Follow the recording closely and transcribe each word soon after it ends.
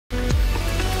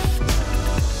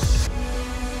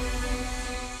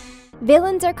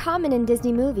Villains are common in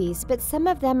Disney movies, but some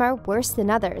of them are worse than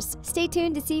others. Stay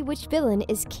tuned to see which villain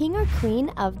is king or queen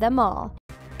of them all.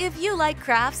 If you like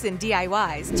crafts and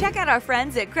DIYs, check out our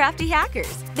friends at Crafty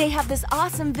Hackers. They have this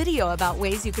awesome video about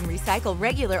ways you can recycle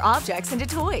regular objects into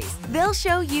toys. They'll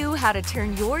show you how to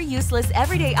turn your useless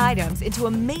everyday items into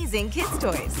amazing kids'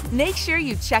 toys. Make sure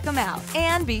you check them out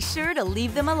and be sure to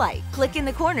leave them a like. Click in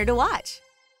the corner to watch.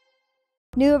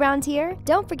 New around here?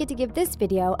 Don't forget to give this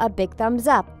video a big thumbs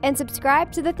up and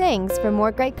subscribe to The Things for more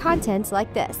great content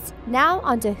like this. Now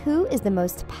onto who is the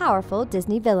most powerful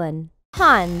Disney villain.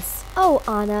 Hans. Oh,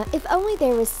 Anna, if only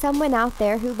there was someone out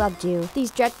there who loved you.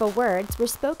 These dreadful words were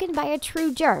spoken by a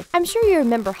true jerk. I'm sure you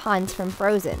remember Hans from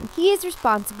Frozen. He is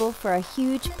responsible for a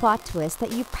huge plot twist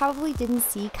that you probably didn't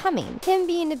see coming. Him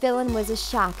being a villain was a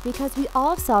shock because we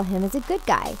all saw him as a good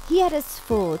guy. He had us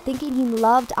fooled, thinking he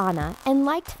loved Anna and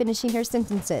liked finishing her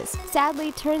sentences.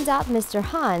 Sadly, turns out Mr.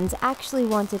 Hans actually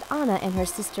wanted Anna and her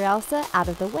sister Elsa out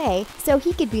of the way so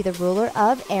he could be the ruler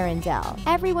of Arendelle.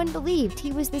 Everyone believed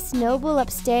he was this noble,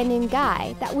 upstanding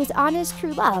guy that was Anna's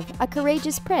true love, a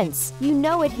courageous prince. You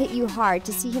know it hit you hard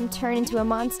to see him turn into a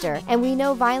monster, and we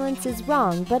know violence is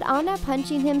wrong, but Anna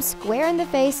punching him square in the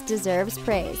face deserves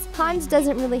praise. Hans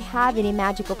doesn't really have any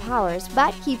magical powers,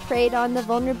 but he preyed on the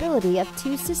vulnerability of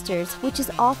two sisters, which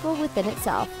is awful within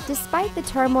itself. Despite the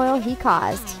turmoil he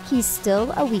caused, he's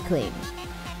still a weakling.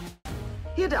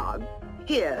 Here, dog.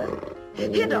 Here.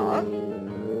 Here, dog.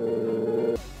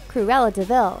 Cruella de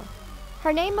Vil.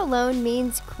 Her name alone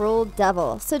means cruel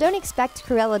devil, so don't expect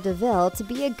Cruella de Vil to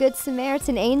be a good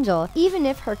Samaritan angel, even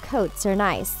if her coats are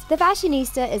nice. The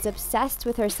fashionista is obsessed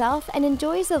with herself and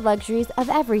enjoys the luxuries of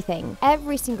everything.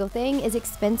 Every single thing is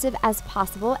expensive as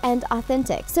possible and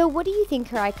authentic. So what do you think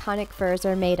her iconic furs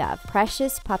are made of?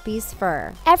 Precious puppy's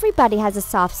fur. Everybody has a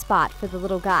soft spot for the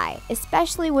little guy,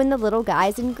 especially when the little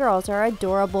guys and girls are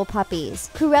adorable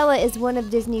puppies. Cruella is one of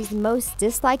Disney's most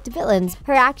disliked villains.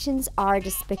 Her actions are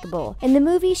despicable. In the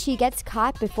movie, she gets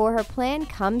caught before her plan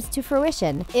comes to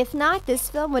fruition. If not, this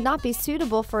film would not be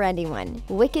suitable for anyone.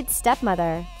 Wicked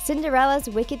stepmother. Cinderella's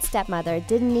wicked stepmother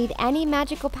didn't need any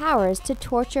magical powers to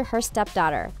torture her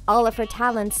stepdaughter. All of her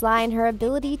talents lie in her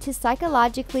ability to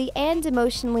psychologically and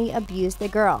emotionally abuse the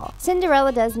girl.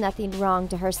 Cinderella does nothing wrong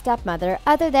to her stepmother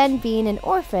other than being an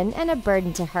orphan and a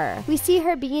burden to her. We see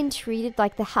her being treated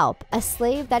like the help, a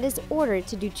slave that is ordered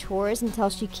to do chores until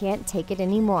she can't take it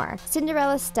anymore.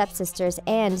 Cinderella's stepsister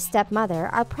and stepmother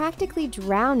are practically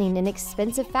drowning in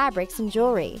expensive fabrics and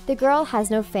jewelry. The girl has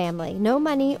no family, no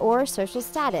money, or social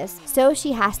status, so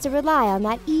she has to rely on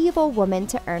that evil woman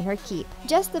to earn her keep.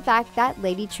 Just the fact that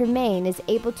Lady Tremaine is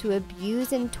able to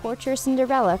abuse and torture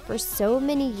Cinderella for so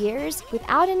many years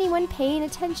without anyone paying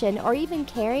attention or even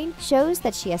caring shows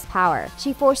that she has power.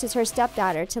 She forces her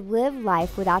stepdaughter to live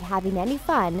life without having any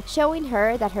fun, showing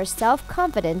her that her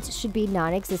self-confidence should be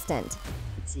non-existent.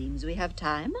 Seems we have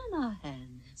time on our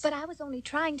hands. But I was only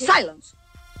trying to— Silence!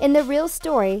 In the real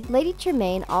story, Lady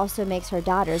Tremaine also makes her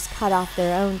daughters cut off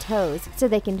their own toes so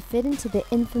they can fit into the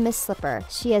infamous slipper.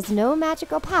 She has no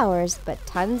magical powers, but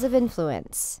tons of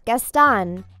influence.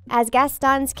 Gaston. As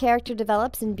Gaston's character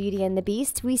develops in Beauty and the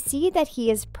Beast, we see that he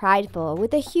is prideful,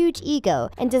 with a huge ego,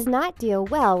 and does not deal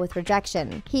well with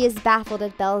rejection. He is baffled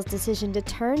at Belle's decision to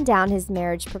turn down his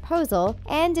marriage proposal,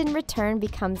 and in return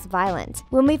becomes violent.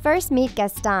 When we first meet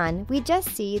Gaston, we just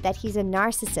see that he's a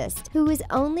narcissist who is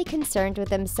only concerned with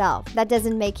himself. That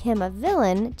doesn't make him a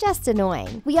villain, just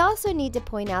annoying. We also need to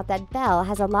point out that Belle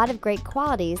has a lot of great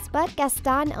qualities, but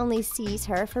Gaston only sees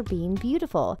her for being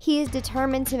beautiful. He is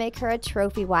determined to make her a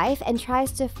trophy wife and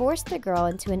tries to force the girl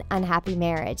into an unhappy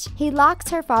marriage. He locks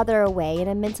her father away in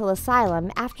a mental asylum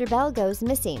after Belle goes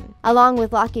missing. Along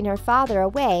with locking her father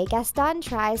away, Gaston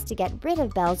tries to get rid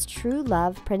of Belle's true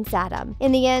love, Prince Adam.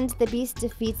 In the end, the Beast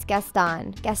defeats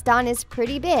Gaston. Gaston is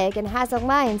pretty big and has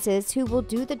alliances who will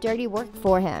do the dirty work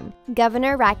for him.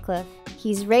 Governor Ratcliffe.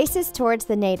 He's racist towards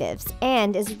the natives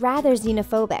and is rather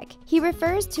xenophobic. He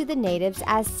refers to the natives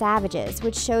as savages,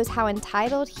 which shows how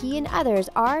entitled he and others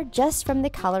are just from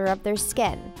the color of their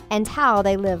skin, and how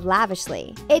they live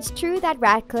lavishly. It's true that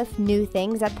Ratcliffe knew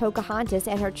things that Pocahontas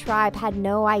and her tribe had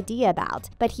no idea about,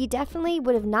 but he definitely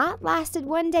would have not lasted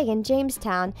one day in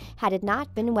Jamestown had it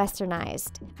not been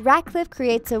westernized. Ratcliffe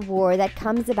creates a war that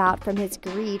comes about from his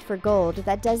greed for gold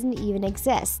that doesn't even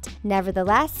exist.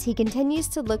 Nevertheless, he continues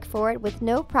to look for it with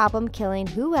no problem killing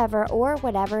whoever or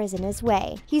whatever is in his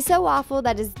way. He's so awful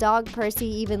that his dog Percy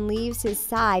even leaves his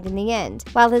side in the end.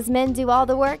 While his men do all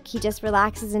the work, he just relaxes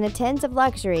relaxes in a tent of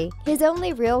luxury. His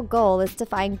only real goal is to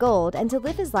find gold and to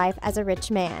live his life as a rich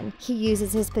man. He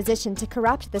uses his position to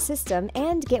corrupt the system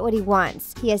and get what he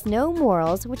wants. He has no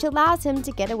morals, which allows him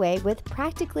to get away with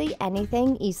practically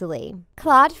anything easily.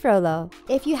 Claude Frollo.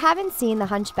 If you haven't seen The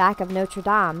Hunchback of Notre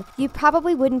Dame, you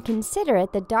probably wouldn't consider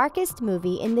it the darkest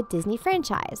movie in the Disney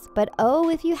franchise. But oh,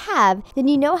 if you have, then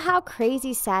you know how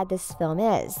crazy sad this film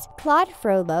is. Claude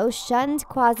Frollo shunned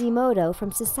Quasimodo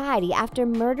from society after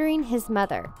murdering his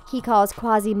mother. He calls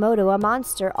Quasimodo a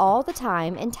monster all the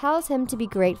time and tells him to be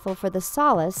grateful for the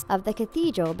solace of the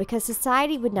cathedral because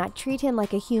society would not treat him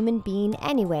like a human being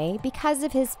anyway because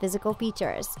of his physical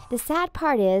features. The sad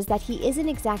part is that he isn't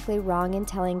exactly wrong in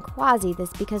telling Quasi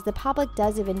this because the public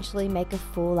does eventually make a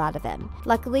fool out of him.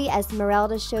 Luckily,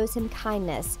 Esmeralda shows him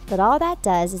kindness, but all that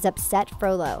does is upset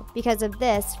Frollo. Because of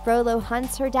this, Frollo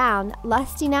hunts her down,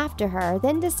 lusting after her,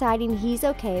 then deciding he's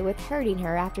okay with hurting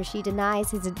her after she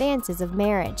denies his advances of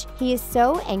marriage. He is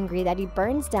so angry that he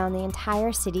burns down the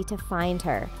entire city to find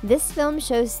her. This film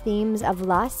shows themes of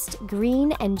lust,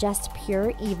 green, and just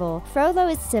pure evil. Frollo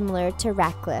is similar to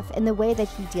Ratcliffe in the way that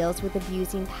he deals with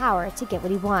abusing power to get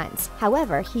what he wants.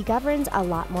 However, he governs a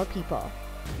lot more people.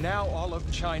 Now all of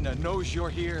China knows you're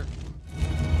here.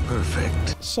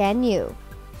 Perfect. Shan Yu.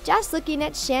 Just looking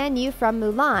at Shan Yu from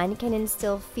Mulan can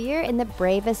instill fear in the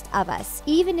bravest of us,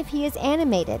 even if he is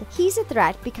animated. He's a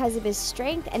threat because of his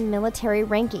strength and military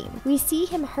ranking. We see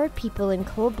him hurt people in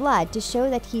cold blood to show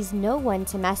that he's no one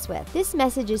to mess with. This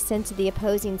message is sent to the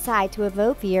opposing side to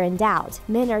evoke fear and doubt.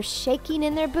 Men are shaking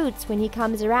in their boots when he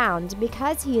comes around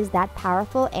because he is that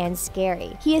powerful and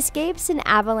scary. He escapes an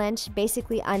avalanche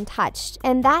basically untouched,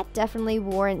 and that definitely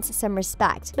warrants some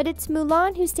respect. But it's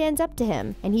Mulan who stands up to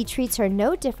him, and he treats her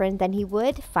no different than he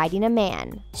would fighting a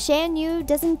man. Shan Yu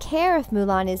doesn't care if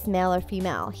Mulan is male or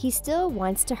female, he still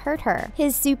wants to hurt her.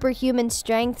 His superhuman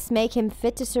strengths make him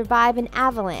fit to survive an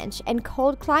avalanche and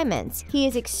cold climates. He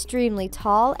is extremely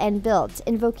tall and built,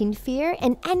 invoking fear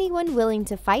in anyone willing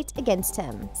to fight against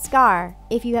him. Scar.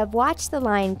 If you have watched The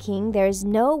Lion King, there is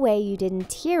no way you didn't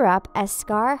tear up as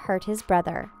Scar hurt his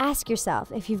brother. Ask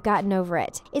yourself if you've gotten over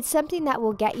it. It's something that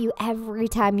will get you every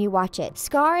time you watch it.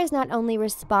 Scar is not only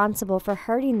responsible for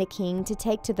hurting the king to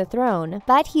take to the throne,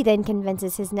 but he then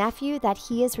convinces his nephew that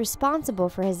he is responsible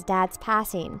for his dad's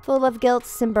passing. Full of guilt,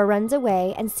 Simba runs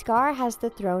away and Scar has the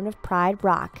throne of Pride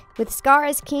Rock. With Scar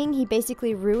as king, he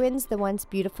basically ruins the once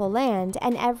beautiful land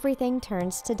and everything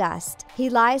turns to dust. He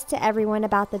lies to everyone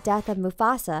about the death of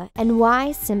Mufasa and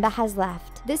why Simba has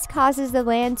left. This causes the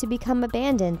land to become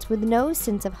abandoned with no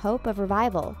sense of hope of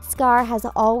revival. Scar has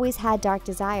always had dark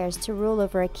desires to rule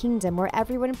over a kingdom where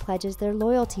everyone pledges their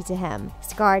loyalty to him.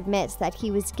 Scar admits that he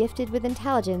was gifted with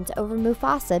intelligence over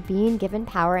Mufasa being given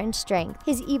power and strength.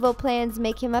 His evil plans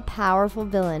make him a powerful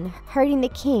villain. Hurting the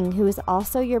king, who is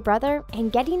also your brother,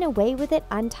 and getting away with it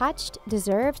untouched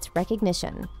deserves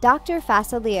recognition. Dr.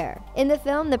 Fasalier. In the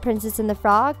film The Princess and the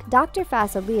Frog, Dr.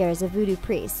 Fasalier is a voodoo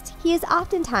priest. He is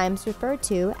oftentimes referred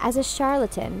to as a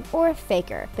charlatan or a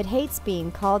faker, but hates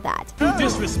being called that. You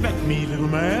disrespect me, little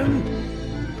man.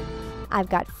 I've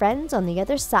got friends on the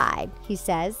other side, he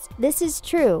says. This is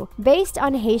true. Based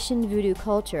on Haitian voodoo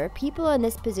culture, people in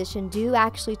this position do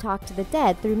actually talk to the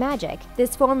dead through magic.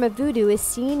 This form of voodoo is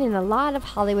seen in a lot of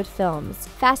Hollywood films.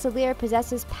 Fasalier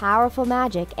possesses powerful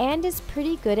magic and is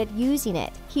pretty good at using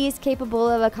it. He is capable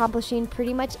of accomplishing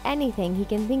pretty much anything he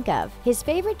can think of. His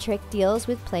favorite trick deals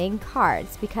with playing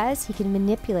cards because he can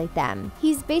manipulate them.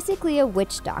 He's basically a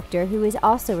witch doctor who is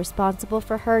also responsible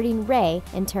for hurting Ray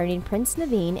and turning Prince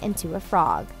Naveen into a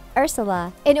frog.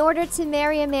 Ursula. In order to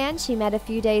marry a man she met a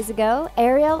few days ago,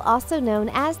 Ariel, also known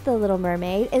as the Little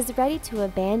Mermaid, is ready to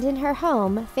abandon her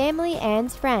home, family, and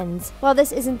friends. While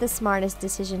this isn't the smartest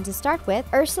decision to start with,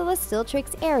 Ursula still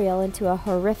tricks Ariel into a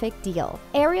horrific deal.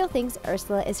 Ariel thinks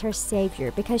Ursula is her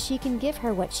savior because she can give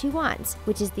her what she wants,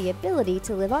 which is the ability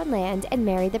to live on land and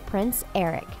marry the Prince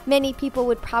Eric. Many people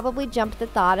would probably jump at the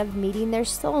thought of meeting their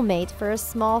soulmate for a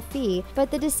small fee, but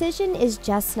the decision is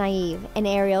just naive, and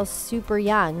Ariel's super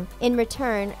young. In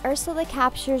return, Ursula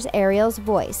captures Ariel's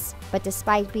voice, but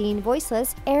despite being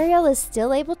voiceless, Ariel is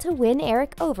still able to win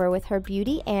Eric over with her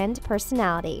beauty and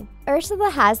personality. Ursula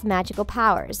has magical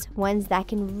powers, ones that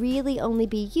can really only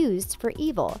be used for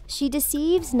evil. She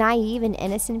deceives naive and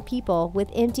innocent people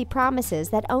with empty promises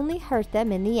that only hurt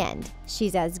them in the end.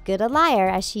 She's as good a liar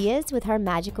as she is with her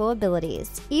magical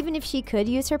abilities. Even if she could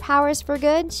use her powers for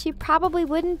good, she probably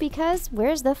wouldn't because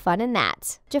where's the fun in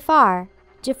that? Jafar.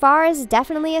 Jafar is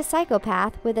definitely a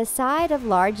psychopath with a side of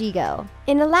large ego.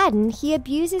 In Aladdin, he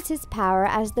abuses his power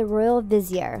as the royal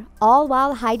vizier, all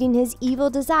while hiding his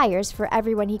evil desires for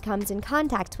everyone he comes in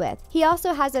contact with. He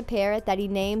also has a parrot that he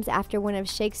names after one of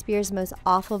Shakespeare's most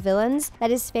awful villains that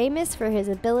is famous for his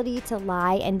ability to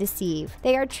lie and deceive.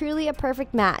 They are truly a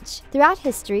perfect match. Throughout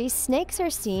history, snakes are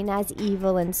seen as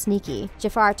evil and sneaky.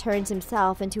 Jafar turns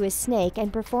himself into a snake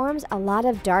and performs a lot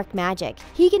of dark magic.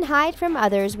 He can hide from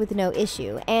others with no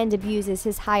issue and abuses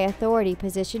his high authority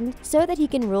position so that he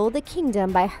can rule the kingdom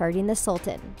by hurting the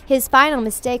Sultan. His final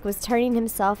mistake was turning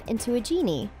himself into a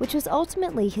genie, which was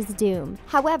ultimately his doom.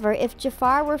 However, if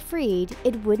Jafar were freed,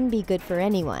 it wouldn't be good for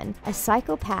anyone. A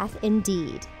psychopath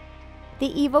indeed. The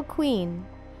Evil Queen.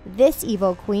 This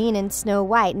evil queen in Snow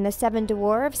White and the Seven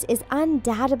Dwarfs is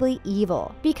undoubtedly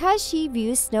evil. Because she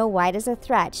views Snow White as a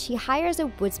threat, she hires a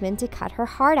woodsman to cut her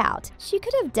heart out. She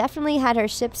could have definitely had her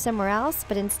shipped somewhere else,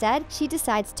 but instead, she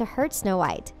decides to hurt Snow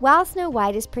White. While Snow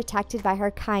White is protected by her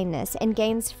kindness and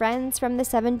gains friends from the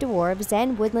Seven Dwarfs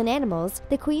and woodland animals,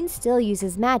 the queen still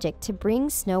uses magic to bring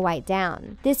Snow White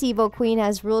down. This evil queen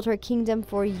has ruled her kingdom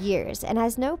for years and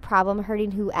has no problem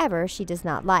hurting whoever she does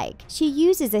not like. She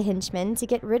uses a henchman to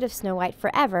get rid of Snow White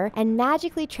forever and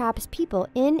magically traps people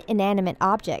in inanimate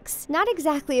objects. Not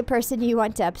exactly a person you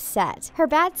want to upset. Her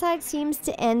bad side seems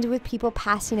to end with people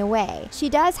passing away. She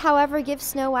does, however, give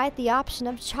Snow White the option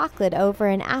of chocolate over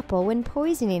an apple when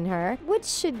poisoning her, which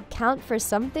should count for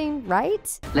something,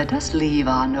 right? Let us leave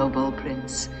our noble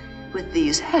prince with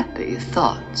these happy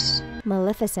thoughts.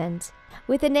 Maleficent.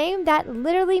 With a name that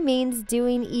literally means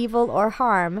doing evil or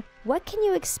harm, what can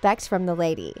you expect from the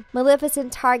lady?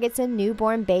 Maleficent targets a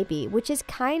newborn baby, which is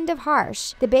kind of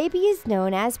harsh. The baby is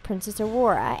known as Princess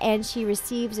Aurora, and she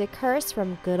receives a curse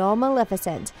from good old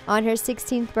Maleficent. On her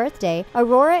 16th birthday,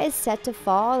 Aurora is set to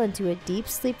fall into a deep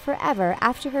sleep forever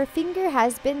after her finger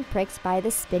has been pricked by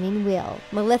the spinning wheel.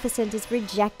 Maleficent is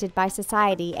rejected by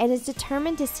society and is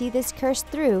determined to see this curse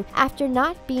through after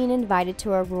not being invited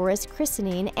to Aurora's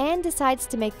christening and decides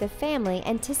to make the family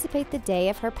anticipate the day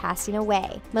of her passing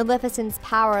away. Maleficent's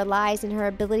power lies in her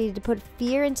ability to put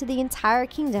fear into the entire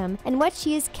kingdom and what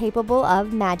she is capable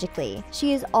of magically.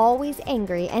 She is always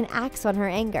angry and acts on her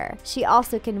anger. She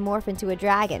also can morph into a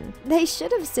dragon. They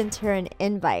should have sent her an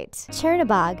invite.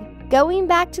 Chernabog. Going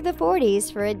back to the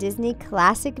 40s for a Disney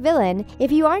classic villain,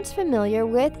 if you aren't familiar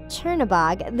with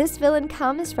Chernabog, this villain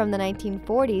comes from the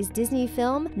 1940s Disney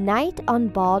film Night on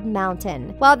Bald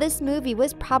Mountain. While this movie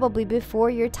was probably before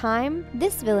your time,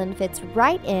 this villain fits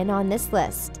right in on this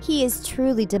list. He is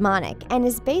truly demonic and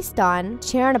is based on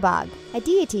Chernabog, a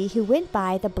deity who went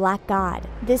by the Black God.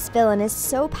 This villain is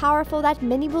so powerful that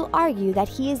many will argue that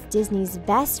he is Disney's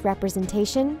best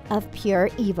representation of pure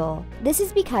evil. This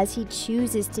is because he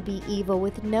chooses to be evil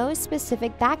with no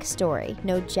specific backstory,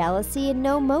 no jealousy, and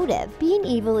no motive. Being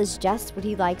evil is just what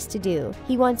he likes to do.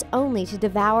 He wants only to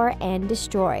devour and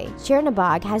destroy.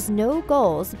 Chernabog has no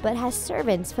goals but has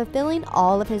servants fulfilling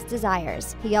all of his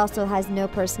desires. He also has no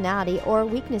personality or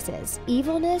weaknesses.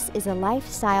 Evilness is a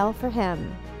lifestyle for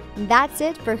him. That's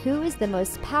it for who is the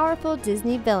most powerful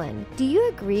Disney villain. Do you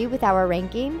agree with our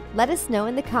ranking? Let us know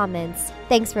in the comments.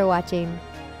 Thanks for watching.